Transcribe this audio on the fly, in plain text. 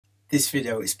This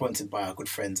video is sponsored by our good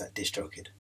friends at DistroKid.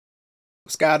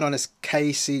 What's going on? It's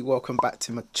KC. Welcome back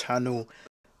to my channel.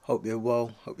 Hope you're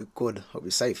well, hope you're good, hope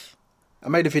you're safe. I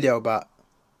made a video about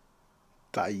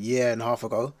a year and a half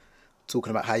ago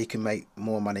talking about how you can make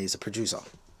more money as a producer.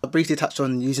 I briefly touched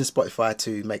on using Spotify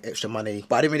to make extra money,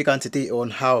 but I didn't really go into detail on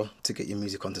how to get your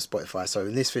music onto Spotify. So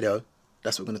in this video,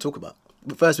 that's what we're going to talk about.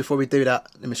 But first, before we do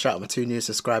that, let me shout out my 2 new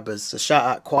subscribers. So shout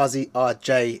out Quasi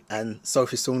RJ and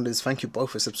Sophie Saunders. Thank you both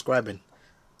for subscribing.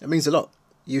 It means a lot.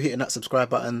 You hitting that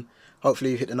subscribe button. Hopefully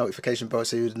you hit the notification bell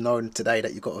so you'd know today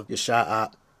that you got your shout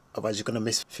out. Otherwise you're going to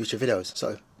miss future videos.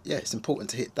 So yeah, it's important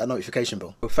to hit that notification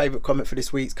bell. My favourite comment for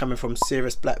this week's coming from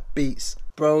Serious Black Beats.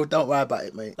 Bro, don't worry about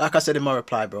it, mate. Like I said in my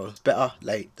reply, bro, it's better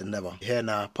late than never. You're here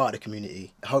now, part of the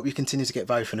community. I hope you continue to get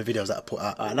value from the videos that I put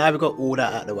out. Alright, now we've got all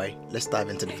that out of the way. Let's dive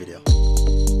into the video.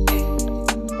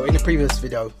 So in the previous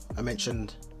video, I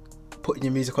mentioned putting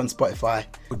your music on Spotify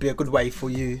would be a good way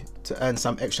for you to earn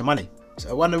some extra money.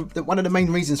 So one of the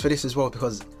main reasons for this as well,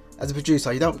 because as a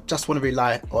producer, you don't just want to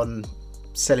rely on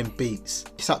selling beats.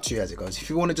 It's up to you as it goes. If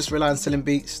you want to just rely on selling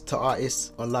beats to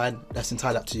artists online, that's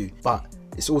entirely up to you. But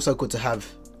it's also good to have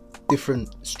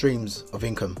different streams of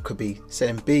income. Could be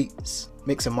selling beats,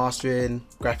 mix and mastering,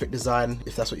 graphic design,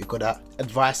 if that's what you're good at,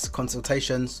 advice,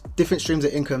 consultations. Different streams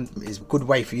of income is a good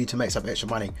way for you to make some extra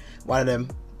money. One of them,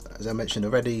 as I mentioned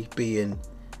already, being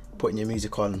putting your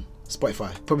music on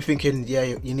Spotify. Probably thinking,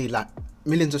 yeah, you need like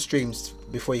millions of streams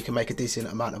before you can make a decent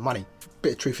amount of money.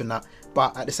 Bit of truth in that,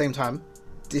 but at the same time,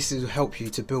 this will help you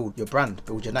to build your brand,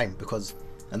 build your name, because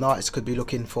an artist could be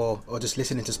looking for, or just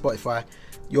listening to Spotify,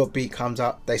 your beat comes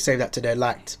up, they save that to their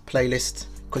liked playlist,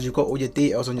 because you've got all your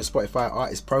details on your Spotify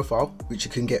artist profile, which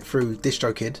you can get through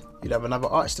DistroKid. You'd have another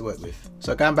artist to work with.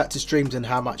 So going back to streams and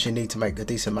how much you need to make a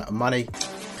decent amount of money.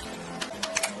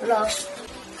 Lost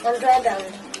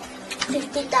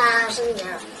 150,000,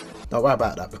 yeah. Don't worry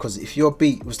about that, because if your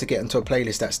beat was to get into a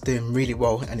playlist that's doing really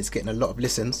well and it's getting a lot of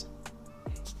listens,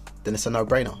 then it's a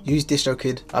no-brainer. Use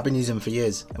DistroKid. I've been using them for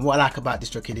years, and what I like about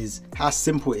DistroKid is how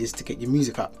simple it is to get your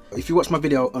music up. If you watch my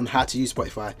video on how to use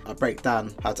Spotify, I break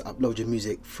down how to upload your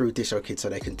music through DistroKid so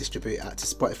they can distribute it out to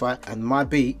Spotify, and my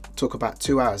beat took about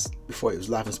 2 hours before it was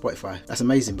live on Spotify. That's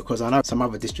amazing, because I know some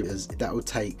other distributors that would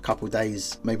take a couple of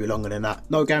days, maybe longer than that.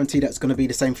 No guarantee that's going to be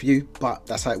the same for you, but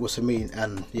that's how it was for me,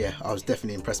 and yeah, I was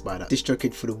definitely impressed by that.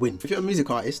 DistroKid for the win. If you're a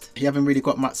music artist, you haven't really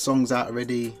got much songs out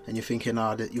already, and you're thinking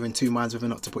that you're in 2 minds whether or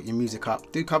not to put your music up,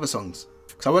 do cover songs.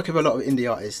 Because I work with a lot of indie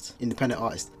artists, independent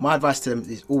artists. My advice to them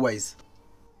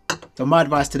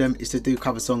is to do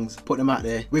cover songs, put them out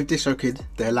there. With DistroKid,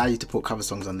 they allow you to put cover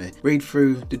songs on there. Read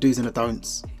through the do's and the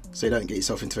don'ts so you don't get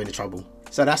yourself into any trouble.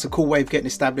 So that's a cool way of getting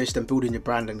established and building your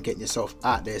brand and getting yourself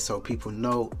out there so people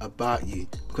know about you.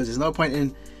 Because there's no point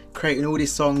in creating all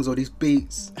these songs or these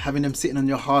beats, having them sitting on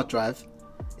your hard drive,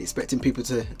 expecting people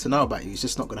to know about you. It's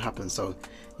just not going to happen. So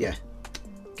yeah,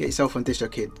 get yourself on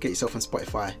DistroKid, get yourself on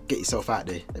Spotify, get yourself out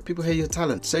there. Let people hear your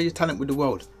talent. Share your talent with the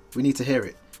world. We need to hear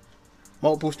it.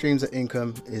 Multiple streams of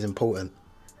income is important.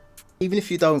 Even if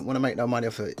you don't want to make no money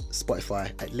off of Spotify,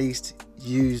 at least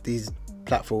use these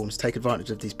platforms, take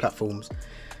advantage of these platforms,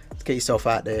 get yourself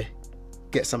out there,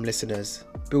 get some listeners,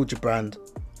 build your brand,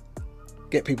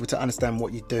 get people to understand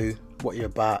what you do, what you're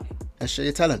about, and share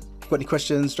your talent. If you've got any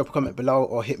questions, drop a comment below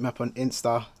or hit me up on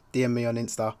Insta, DM me on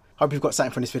Insta. Hope you've got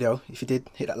something from this video. If you did,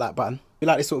 hit that like button. If you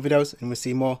like this sort of videos and we'll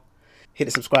see more, hit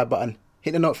the subscribe button.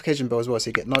 Hit the notification bell as well so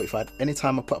you get notified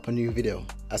anytime I put up a new video.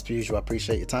 As per usual, I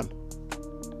appreciate your time.